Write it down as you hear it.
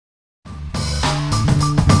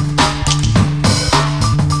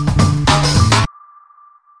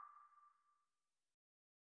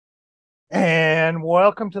and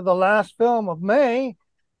welcome to the last film of May.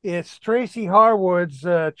 It's Tracy Harwood's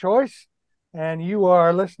choice, and you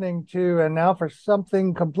are listening to, and now for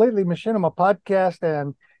something completely machinima podcast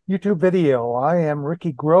and YouTube video. I am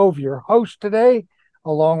Ricky Grove, your host today,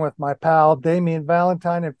 along with my pal Damian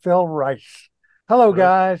Valentine and Phil Rice. Hello, Hello.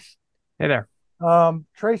 guys. Hey there.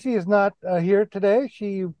 Tracy is not here today.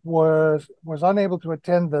 She was unable to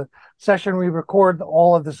attend the session. We record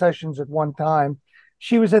all of the sessions at one time.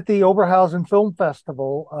 She was at the Oberhausen Film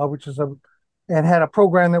Festival, which is and had a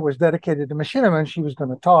program that was dedicated to machinima, and she was going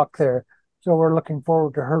to talk there. So we're looking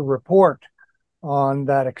forward to her report on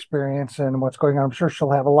that experience and what's going on. I'm sure she'll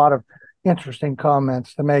have a lot of interesting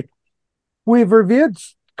comments to make. We've reviewed a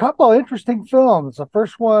couple of interesting films. The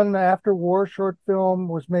first one, After War short film,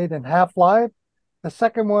 was made in Half-Life. The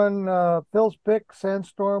second one, Phil's pick,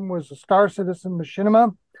 Sandstorm, was a Star Citizen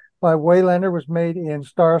Machinima by Waylander, was made in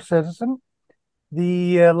Star Citizen.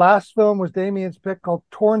 The last film was Damien's pick called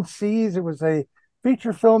Torn Seas. It was a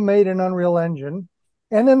feature film made in Unreal Engine.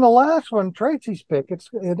 And then the last one, Tracy's pick, it's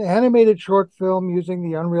an animated short film using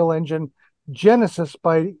the Unreal Engine Genesis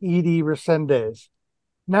by Edy Recendez.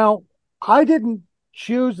 Now, I didn't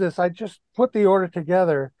choose this. I just put the order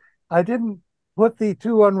together. I didn't put the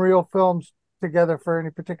two Unreal films together for any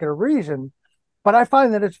particular reason, but I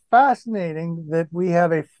find that it's fascinating that we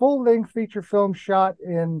have a full-length feature film shot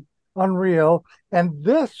in Unreal and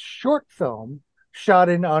this short film shot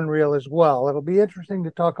in Unreal as well. It'll be interesting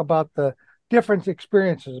to talk about the different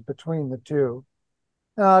experiences between the two.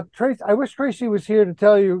 Tracy, I wish Tracy was here to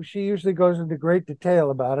tell you. She usually goes into great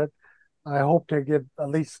detail about it. I hope to give at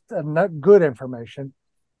least good information.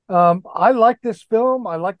 I like this film.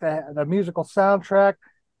 I like the musical soundtrack,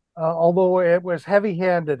 although it was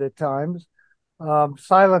heavy-handed at times.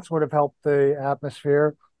 Silence would have helped the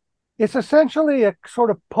atmosphere. It's essentially a sort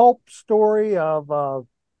of pulp story of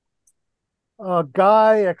a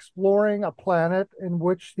guy exploring a planet in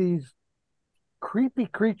which these creepy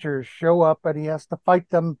creatures show up and he has to fight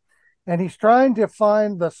them. And he's trying to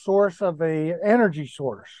find the source of a energy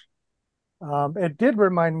source. It did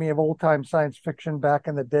remind me of old time science fiction back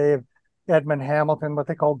in the day of Edmund Hamilton, what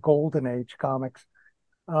they call Golden Age comics.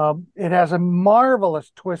 It has a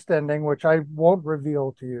marvelous twist ending, which I won't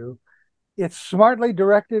reveal to you. It's smartly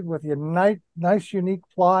directed with a nice, unique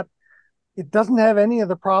plot. It doesn't have any of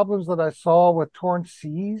the problems that I saw with Torn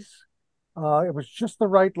Seas. It was just the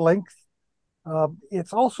right length.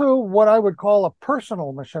 It's also what I would call a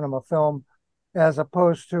personal machinima film, as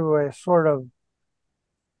opposed to a sort of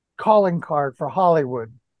calling card for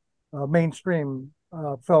Hollywood mainstream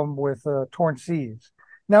film with Torn Seas.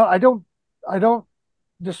 Now, I don't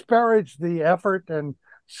disparage the effort and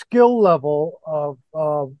skill level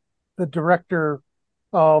of the director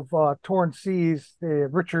of Torn Seas,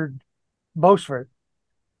 Richard Bosford,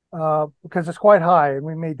 because it's quite high, and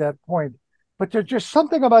we made that point. But there's just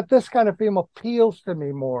something about this kind of film appeals to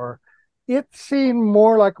me more. It seemed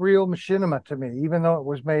more like real machinima to me, even though it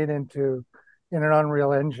was made in an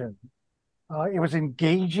Unreal Engine. It was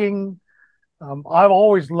engaging. I've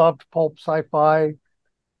always loved pulp sci-fi,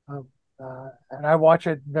 uh, and I watch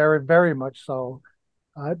it very, very much so.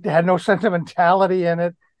 It had no sentimentality in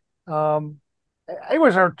it. Um, it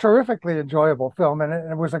was a terrifically enjoyable film, and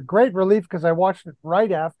it was a great relief because I watched it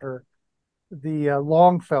right after the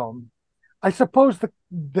long film. I suppose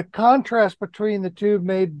the contrast between the two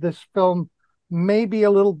made this film maybe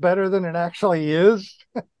a little better than it actually is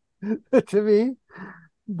to me,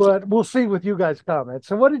 but we'll see with you guys' comments.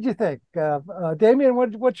 So, what did you think, Damien?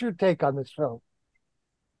 What's your take on this film?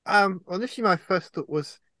 Initially my first thought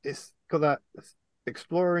was it's got that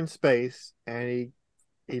explorer in space, and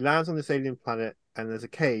he lands on this alien planet, and there's a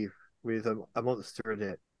cave with a monster in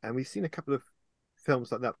it, and we've seen a couple of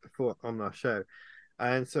films like that before on our show,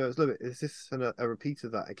 and so it's a little bit, is this a repeat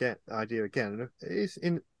of that idea again? And it is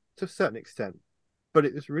in to a certain extent, but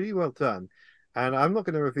it was really well done. And I'm not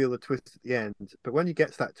going to reveal the twist at the end, but when you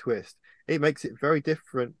get to that twist, it makes it very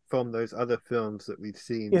different from those other films that we've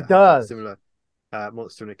seen It that have that does. similar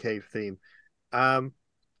monster in a cave theme. Um,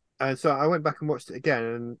 and so I went back and watched it again,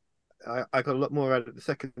 and I got a lot more out of it the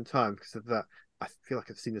second time because of that. I feel like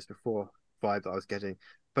I've seen this before vibe that I was getting.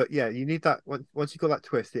 But yeah, you need that once you got that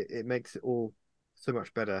twist, it makes it all so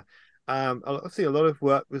much better. Obviously, a lot of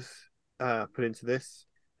work was put into this.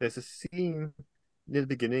 There's a scene near the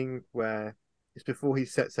beginning where it's before he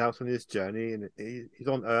sets out on his journey, and he's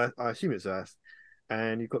on Earth. I assume it's Earth,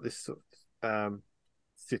 and you've got this sort of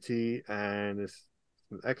city, and there's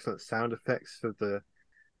some excellent sound effects for the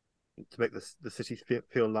to make the city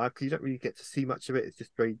feel alive, because you don't really get to see much of it. It's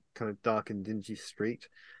just very kind of dark and dingy street,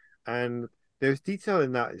 and there's detail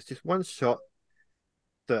in that. It's just one shot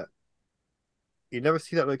that You never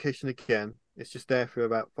see that location again. It's just there for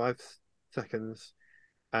about 5 seconds,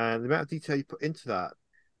 and the amount of detail you put into that,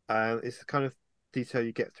 is the kind of detail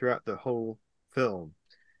you get throughout the whole film.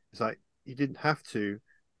 It's like you didn't have to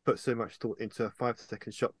put so much thought into a 5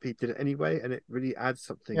 second shot. Pete did it anyway, and it really adds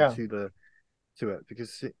something Yeah. to it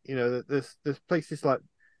because there's places like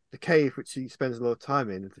the cave which he spends a lot of time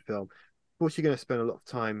in the film. Of course, you're going to spend a lot of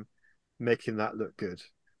time making that look good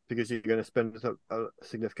because you're going to spend a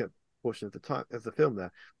significant portion of the time of the film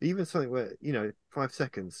there. But even something where 5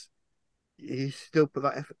 seconds, he still put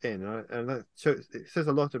that effort in, and that shows. It says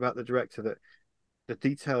a lot about the director that the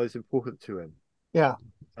detail is important to him, Yeah.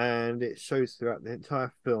 and it shows throughout the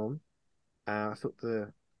entire film. I thought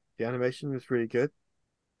the animation was really good,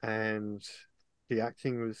 and the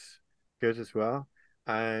acting was good as well.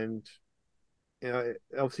 And it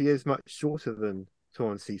obviously is much shorter than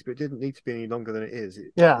Torn Seas, but it didn't need to be any longer than it is.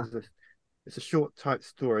 Yeah. It's a short, tight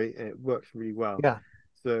story, and it works really well. Yeah.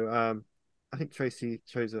 So I think Tracy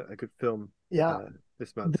chose a good film Yeah.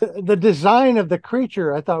 this month. The design of the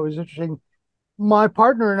creature I thought was interesting. My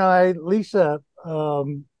partner and I, Lisa,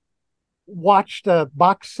 watched a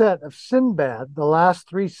box set of Sinbad, the last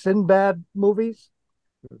three Sinbad movies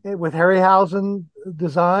with Harryhausen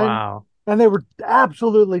design, Wow. and they were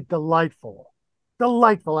absolutely delightful.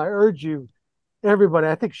 Delightful. I urge you, everybody,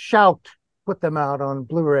 I think Shout put them out on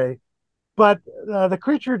Blu-ray. But the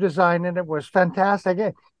creature design in it was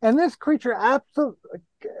fantastic. And this creature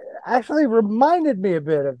actually reminded me a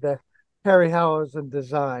bit of the Harryhausen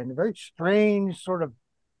design. Very strange, sort of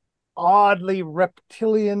oddly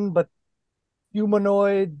reptilian, but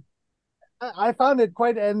humanoid. I found it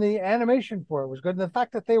quite, and the animation for it was good. And the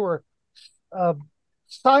fact that they were uh,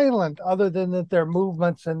 silent, other than that their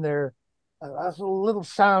movements and their a little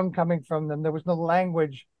sound coming from them. There was no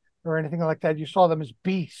language or anything like that. You saw them as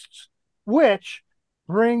beasts, which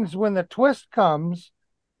brings, when the twist comes,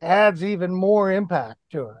 adds even more impact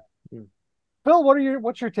to it. Mm. Phil,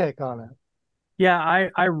 what's your take on it? Yeah,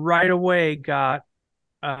 I right away got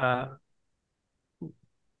I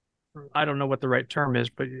don't know what the right term is,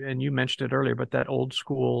 and you mentioned it earlier, but that old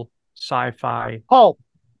school sci-fi pulp.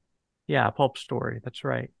 Yeah, pulp story. That's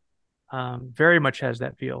right. Very much has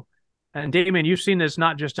that feel. And Damien, you've seen this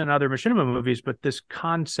not just in other machinima movies, but this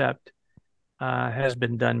concept has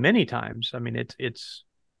been done many times. I mean, it's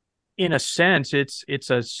in a sense, it's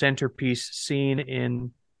a centerpiece scene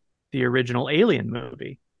in the original Alien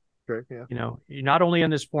movie. Sure, yeah. You're not only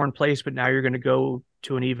in this foreign place, but now you're going to go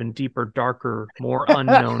to an even deeper, darker, more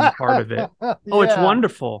unknown part of it. Oh, it's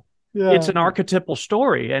wonderful. Yeah. It's an archetypal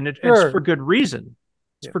story, and it's for good reason.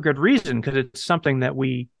 It's for good reason, because it's something that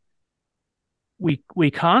we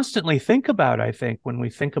constantly think about, I think, when we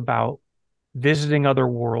think about visiting other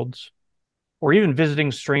worlds or even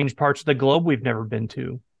visiting strange parts of the globe we've never been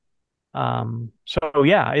to. So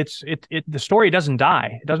yeah, the story doesn't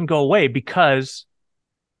die. It doesn't go away because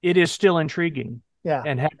it is still intriguing. Yeah.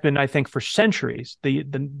 And have been, I think, for centuries. The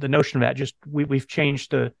notion of that, just we've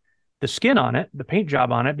changed the skin on it, the paint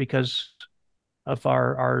job on it, because of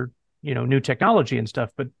our new technology and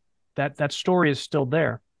stuff, but that story is still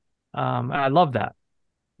there. I love that.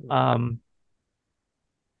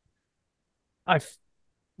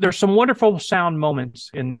 There's some wonderful sound moments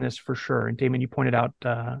in this for sure. And Damon, you pointed out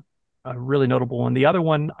a really notable one. The other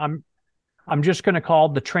one I'm just going to call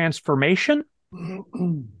the transformation,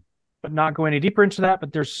 but not go any deeper into that.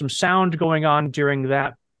 But there's some sound going on during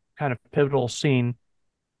that kind of pivotal scene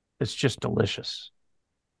that's just delicious.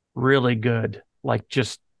 Really good. Like,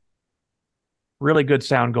 just really good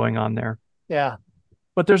sound going on there. Yeah.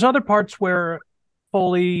 But there's other parts where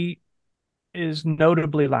Foley is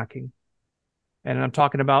notably lacking. And I'm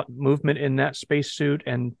talking about movement in that spacesuit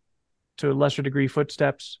and, to a lesser degree,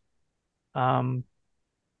 footsteps. Have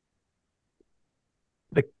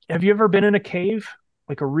you ever been in a cave,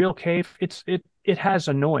 like a real cave? It has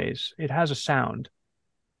a noise. It has a sound.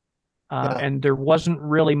 And there wasn't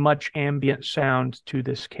really much ambient sound to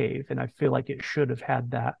this cave. And I feel like it should have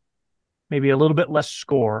had that. Maybe a little bit less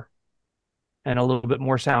score and a little bit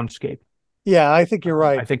more soundscape. Yeah, I think you're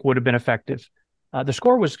right. I think would have been effective. The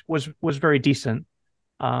score was very decent.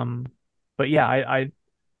 But yeah,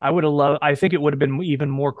 I would have loved, I think it would have been even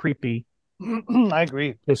more creepy. I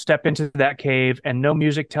agree. To step into that cave and no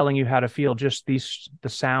music telling you how to feel, just the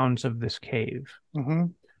sounds of this cave. Mm-hmm.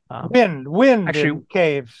 Wind actually, in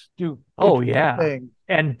caves do. Oh yeah, things.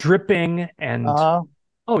 And dripping and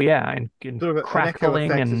oh yeah, and sort of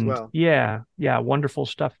crackling and as well. yeah, wonderful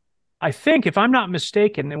stuff. I think, if I'm not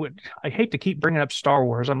mistaken, I hate to keep bringing up Star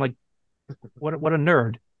Wars. I'm like, what a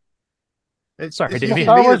nerd. It's Sorry, David.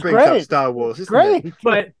 Star Wars, great. Star Wars, great. It?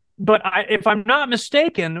 But but if I'm not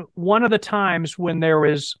mistaken, one of the times when there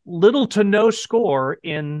was little to no score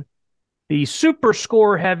in the super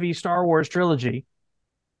score heavy Star Wars trilogy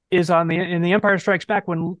is in the Empire Strikes Back,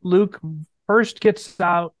 when Luke first gets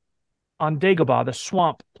out on Dagobah, the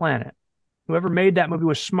swamp planet. Whoever made that movie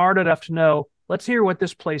was smart enough to know, let's hear what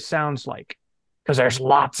this place sounds like, because there's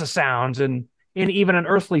lots of sounds, and in even an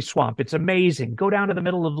earthly swamp, it's amazing. Go down to the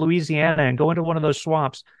middle of Louisiana and go into one of those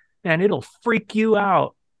swamps, and it'll freak you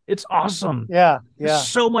out. It's awesome. Yeah, There's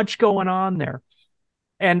so much going on there.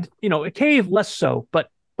 And, a cave less so, but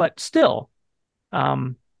still,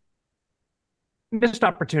 missed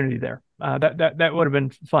opportunity there. That would have been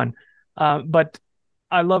fun. But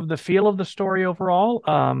I love the feel of the story overall.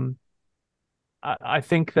 I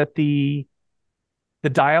think that the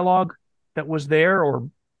dialogue that was there, or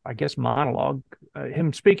I guess monologue,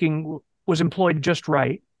 him speaking, was employed just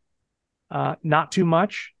right. Not too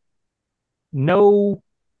much. No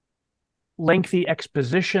lengthy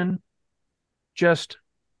exposition. Just,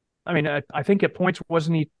 I think at points,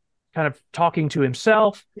 wasn't he kind of talking to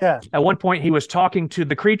himself? Yeah. At one point, he was talking to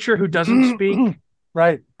the creature who doesn't speak.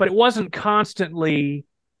 Right. But it wasn't constantly,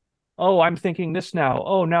 oh, I'm thinking this now.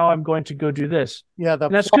 Oh, now I'm going to go do this. Yeah,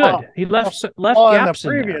 and that's good. He left gaps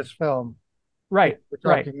in the previous film. Right. We're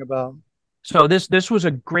talking about. So this was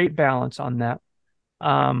a great balance on that.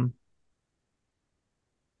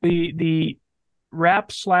 The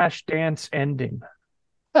rap/dance ending.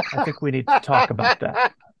 I think we need to talk about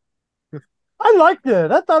that. I liked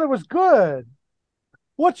it. I thought it was good.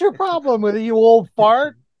 What's your problem with it, you old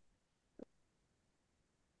fart?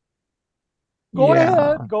 Go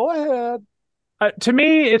ahead. To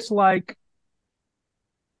me, it's like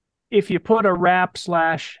if you put a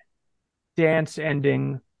rap/dance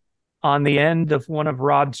ending on the end of one of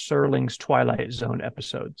Rod Serling's Twilight Zone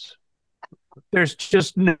episodes. There's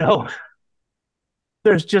just no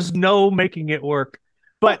making it work.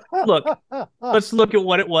 But look, let's look at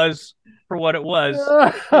what it was for what it was.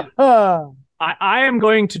 I am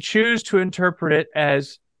going to choose to interpret it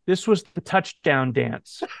as this was the touchdown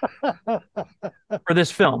dance for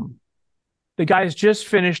this film. The guy's just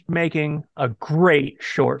finished making a great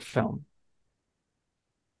short film.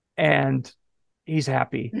 And he's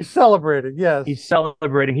happy. He's celebrating, yes. He's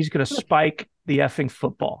celebrating. He's going to spike the effing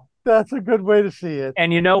football. That's a good way to see it.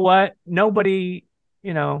 And you know what? Nobody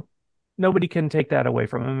can take that away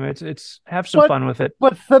from him. It's have some fun with it.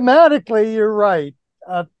 But thematically, you're right.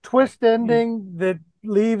 A twist ending that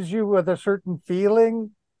leaves you with a certain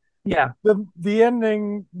feeling. Yeah. The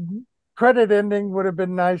ending, credit ending, would have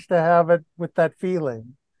been nice to have it with that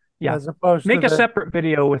feeling. Yeah. As opposed Make to a separate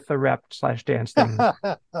video with the rap/dance thing.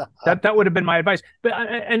 that would have been my advice. But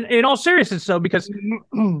and in all seriousness, though, because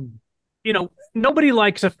nobody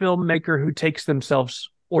likes a filmmaker who takes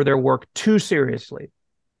themselves or their work too seriously,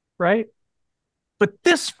 right? But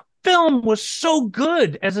this film was so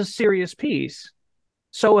good as a serious piece,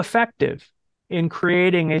 so effective in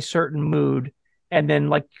creating a certain mood. And then,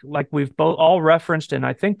 like we've both all referenced, and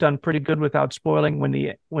I think done pretty good without spoiling,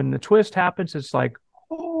 when the twist happens, it's like,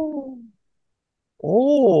 oh.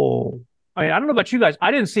 I mean, I don't know about you guys.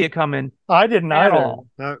 I didn't see it coming. I didn't at either. all.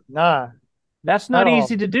 No. Nah. That's not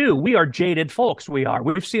easy to do. We are jaded folks.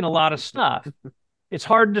 We've seen a lot of stuff. It's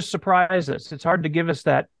hard to surprise us. It's hard to give us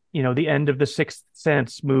that, the end of the Sixth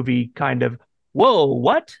Sense movie kind of, whoa,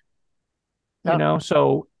 what? Yeah.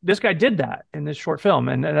 So this guy did that in this short film,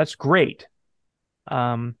 and that's great.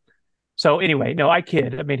 So anyway, no, I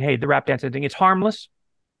kid. I mean, hey, the rap dance ending, it's harmless.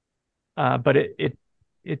 But it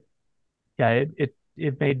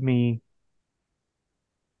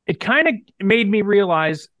kind of made me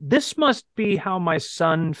realize this must be how my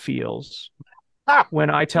son feels when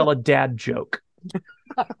I tell a dad joke.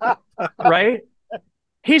 Right?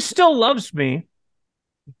 He still loves me,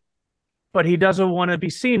 but he doesn't want to be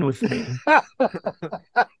seen with me.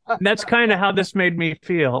 And that's kind of how this made me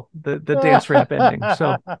feel, the dance rap ending.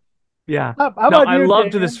 So, yeah. I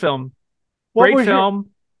loved this film. Great film.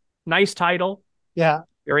 Nice title. Yeah.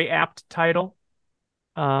 Very apt title.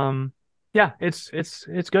 Yeah, it's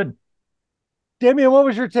good. Damien, what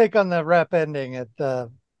was your take on the rap ending in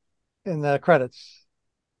the credits?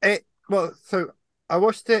 So I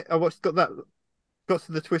watched it. Got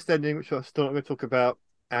to the twist ending, which I'm still not going to talk about,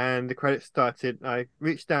 and the credits started. I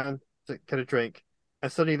reached down to get a drink,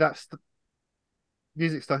 and suddenly the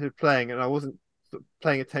music started playing, and I wasn't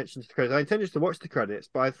paying attention to the credits. I intended to watch the credits,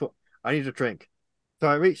 but I thought I need a drink, so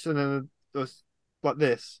I reached, and then it was like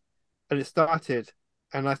this, and it started,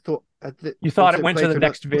 and I thought you thought it went to the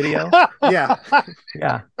next video. Yeah.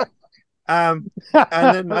 Yeah. And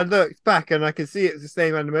then I looked back, and I could see it was the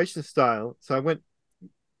same animation style. So I went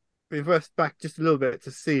reversed back just a little bit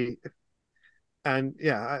to see, and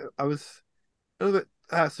yeah, I was a little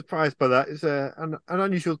bit surprised by that. It's an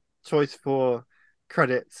unusual choice for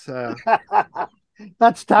credits.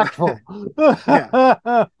 That's tactful.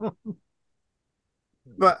 Yeah,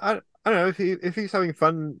 but I don't know if he's having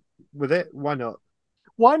fun with it, why not?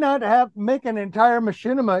 Why not make an entire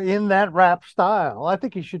machinima in that rap style? I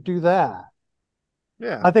think he should do that.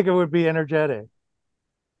 Yeah, I think it would be energetic.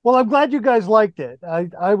 Well, I'm glad you guys liked it.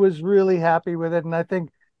 I was really happy with it, and I think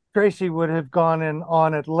Tracy would have gone in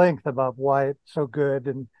on at length about why it's so good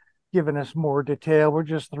and given us more detail. We're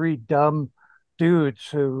just three dumb dudes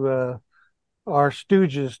who are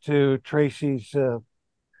stooges to Tracy's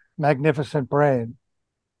magnificent brain.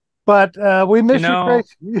 But we miss you,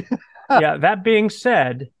 Tracy. Yeah, that being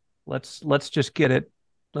said, let's just get it.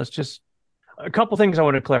 Let's just a couple things I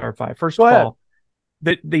want to clarify. First of all,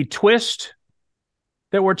 the twist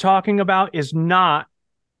that we're talking about is not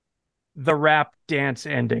the rap dance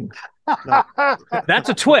ending. no. That's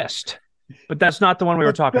a twist, but that's not the one we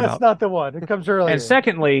were talking about. That's not the one. It comes earlier. And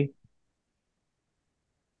secondly,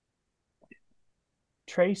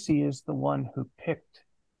 Tracy is the one who picked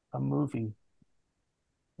a movie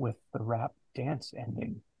with the rap dance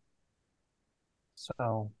ending.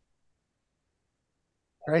 So,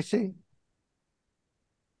 Tracy,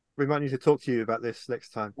 We might need to talk to you about this next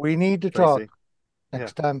time. we need to Tracy. talk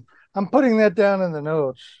next time. I'm putting that down in the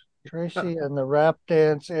notes. Tracy and the rap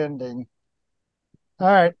dance ending. All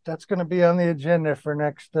right, that's going to be on the agenda for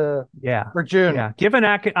next for June. Yeah,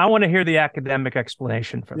 I want to hear the academic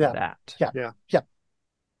explanation for that. Yeah.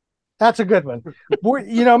 That's a good one.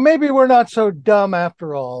 Maybe we're not so dumb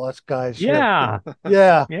after all, us guys. Yeah.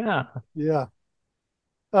 Yeah. Yeah.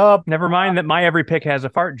 Never mind that my every pick has a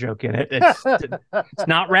fart joke in it. It's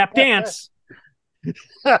not rap dance.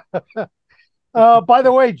 By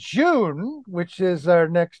the way, June, which is our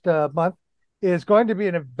next month, is going to be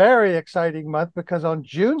a very exciting month because on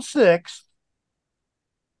June 6th,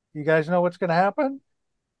 you guys know what's going to happen?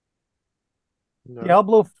 No.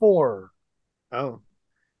 Diablo 4. Oh.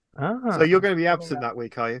 So you're going to be absent that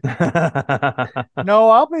week, are you? No,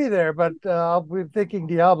 I'll be there, but I'll be thinking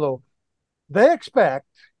Diablo. They expect,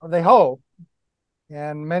 or they hope,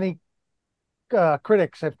 and many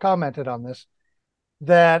critics have commented on this,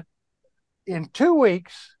 that in 2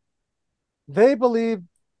 weeks, they believe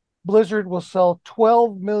Blizzard will sell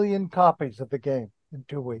 12 million copies of the game in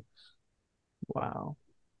 2 weeks. Wow.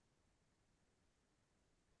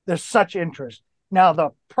 There's such interest. Now, the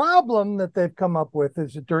problem that they've come up with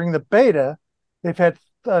is that during the beta, they've had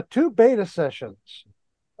 2 beta sessions.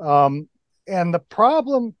 And the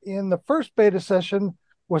problem in the first beta session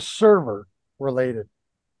was server related.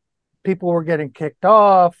 People were getting kicked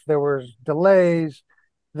off. There was delays.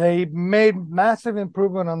 They made massive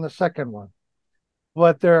improvement on the second one.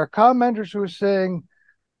 But there are commenters who are saying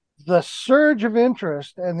the surge of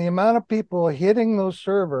interest and the amount of people hitting those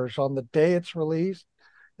servers on the day it's released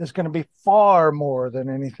is going to be far more than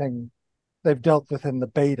anything they've dealt with in the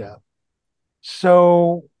beta.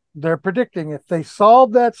 So they're predicting if they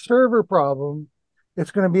solve that server problem,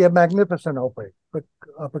 it's going to be a magnificent opening,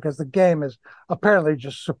 because the game is apparently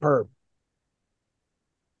just superb.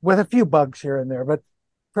 With a few bugs here and there, but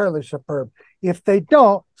fairly superb. If they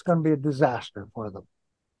don't, it's going to be a disaster for them.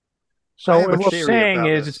 So what we're saying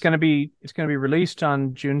is it's going to be released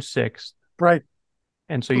on June 6th. Right.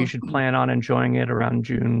 And so you should plan on enjoying it around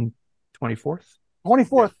June 24th.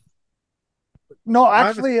 24th. Yeah. No,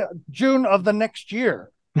 actually June of the next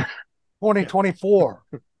year. 2024.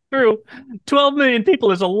 True. 12 million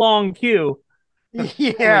people is a long queue.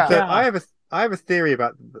 Yeah. So I have a theory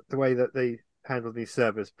about the way that they handle these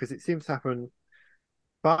servers, because it seems to happen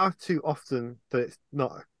far too often that it's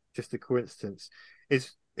not just a coincidence.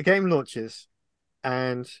 Is a game launches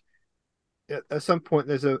and at some point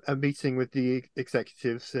there's a meeting with the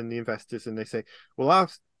executives and the investors, and they say, well,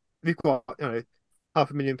 we've got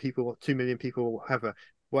 500,000 people, 2 million people,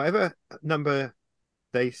 whatever number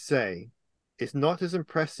they say is not as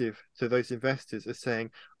impressive to those investors as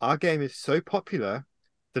saying our game is so popular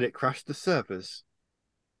that it crashed the servers.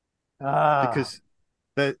 Because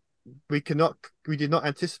we did not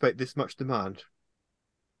anticipate this much demand.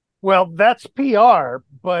 Well, that's PR,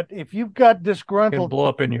 but if you've got disgruntled, it'll blow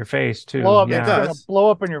up in your face too. It's going to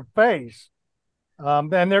blow up in your face.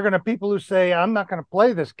 And they're going to people who say, I'm not going to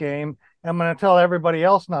play this game. I'm going to tell everybody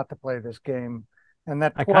else not to play this game. And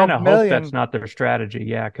that 12 I kind of million, hope that's not their strategy.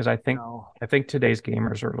 Yeah, because I think today's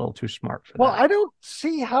gamers are a little too smart for that. Well, I don't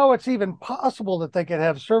see how it's even possible that they could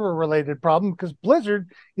have server related problem, because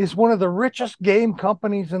Blizzard is one of the richest game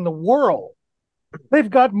companies in the world. They've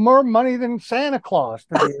got more money than Santa Claus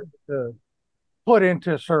to be able to put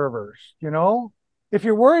into servers. If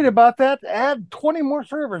you're worried about that, add 20 more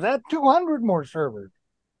servers, add 200 more servers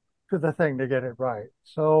to the thing to get it right.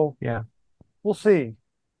 So Yeah. we'll see.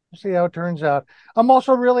 We'll see how it turns out. I'm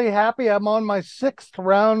also really happy. I'm on my 6th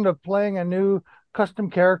round of playing a new custom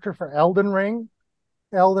character for Elden Ring.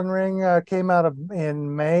 Elden Ring came out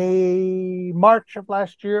in March of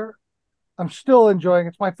last year. I'm still enjoying it.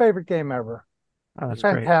 It's my favorite game ever. Oh, It's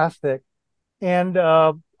that's great. fantastic. And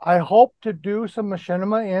I hope to do some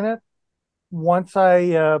machinima in it once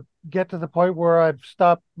I get to the point where I've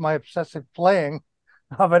stopped my obsessive playing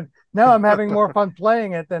of it. Now I'm having more fun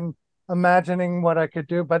playing it than imagining what I could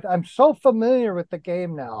do. But I'm so familiar with the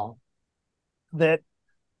game now that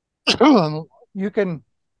you can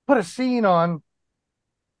put a scene on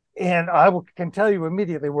and can tell you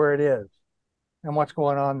immediately where it is and what's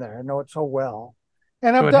going on there. I know it so well.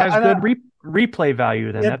 And So I've it done has good replay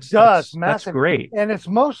value then. it does That's massive. great. And it's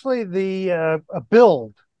mostly the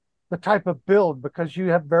build, the type of build, because you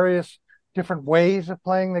have various different ways of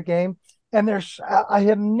playing the game. And I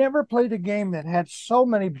have never played a game that had so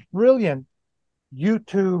many brilliant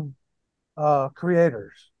YouTube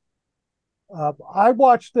creators. I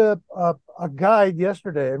watched a guide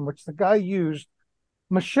yesterday in which the guy used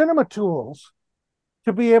machinima tools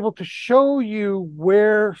to be able to show you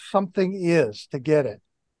where something is to get it.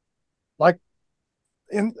 Like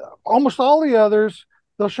in almost all the others,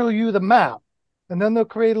 they'll show you the map and then they'll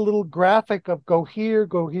create a little graphic of go here,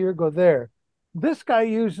 go here, go there. This guy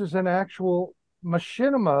uses an actual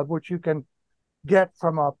machinima, which you can get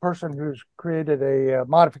from a person who's created a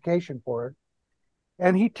modification for it.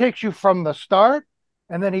 And he takes you from the start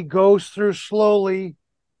and then he goes through slowly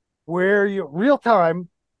real time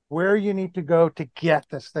where you need to go to get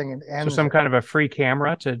this thing and So some kind of a free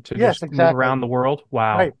camera to yes, just exactly. move around the world.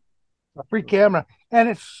 Wow. Right. A free camera. And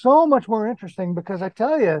it's so much more interesting because I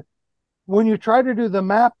tell you, when you try to do the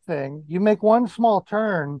map thing, you make one small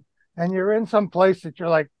turn and you're in some place that you're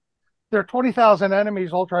like, there are 20,000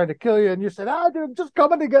 enemies all trying to kill you. And you said, dude, I'm just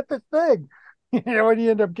coming to get this thing. And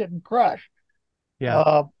you end up getting crushed.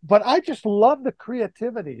 Yeah. But I just love the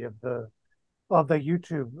creativity of the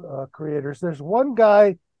YouTube creators. There's one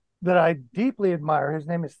guy that I deeply admire. His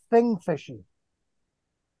name is Thingfishy,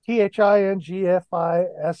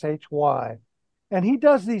 Thingfishy, and he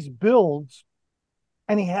does these builds,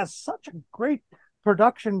 and he has such a great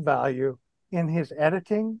production value in his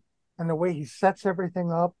editing and the way he sets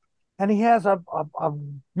everything up. And he has a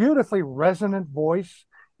beautifully resonant voice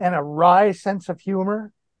and a wry sense of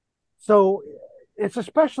humor. So it's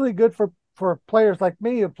especially good for players like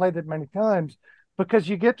me who've played it many times, because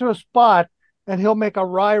you get to a spot and he'll make a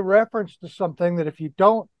wry reference to something that if you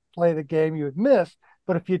don't play the game, you would miss.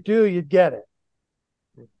 But if you do, you'd get it,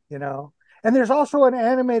 And there's also an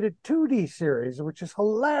animated 2D series, which is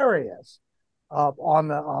hilarious on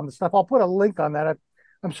the stuff. I'll put a link on that.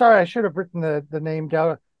 I'm sorry, I should have written the name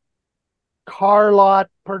down. Carlot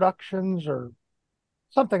Productions or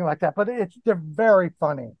something like that. But they're very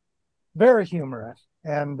funny, very humorous.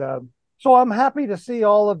 And so I'm happy to see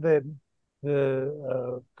all of the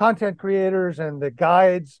content creators and the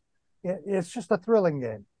guides. It's just a thrilling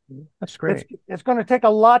game. That's great. It's going to take a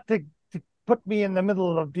lot to put me in the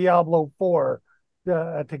middle of Diablo 4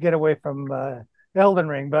 to get away from Elden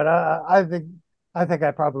Ring, but I think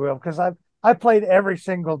I probably will, because I've played every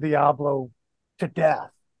single Diablo to death.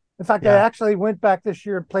 In fact, I actually went back this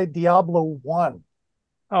year and played Diablo 1.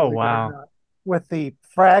 Oh, wow. With the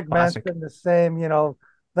fragments Classic. and the same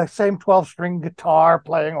 12-string guitar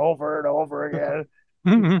playing over and over again.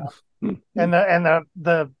 And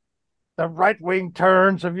the right-wing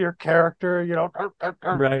turns of your character,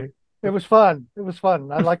 Right. It was fun.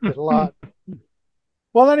 I liked it a lot.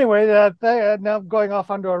 Well, anyway, now going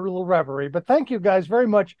off onto a little reverie, but thank you guys very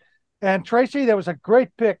much. And Tracy, that was a great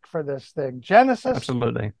pick for this thing. Genesis.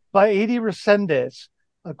 Absolutely. By Edy Recendez,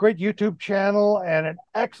 a great YouTube channel and an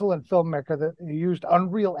excellent filmmaker that used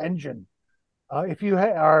Unreal Engine. If you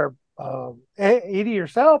are Edy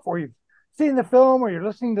yourself, or you've seen the film, or you're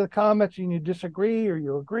listening to the comments and you disagree, or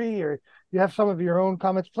you agree, or you have some of your own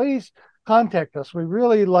comments, please contact us. We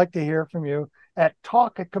really like to hear from you at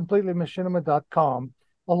talk@completelymachinima.com,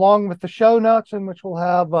 along with the show notes, in which we'll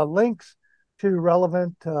have links to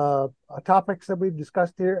relevant topics that we've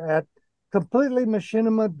discussed here at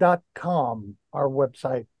completelymachinima.com, our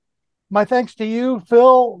website. My thanks to you,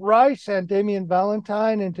 Phil Rice and Damian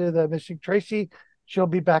Valentine, and to the missing Tracy. She'll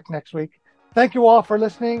be back next week. Thank you all for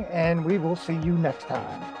listening, and we will see you next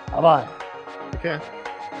time. Bye-bye. Okay.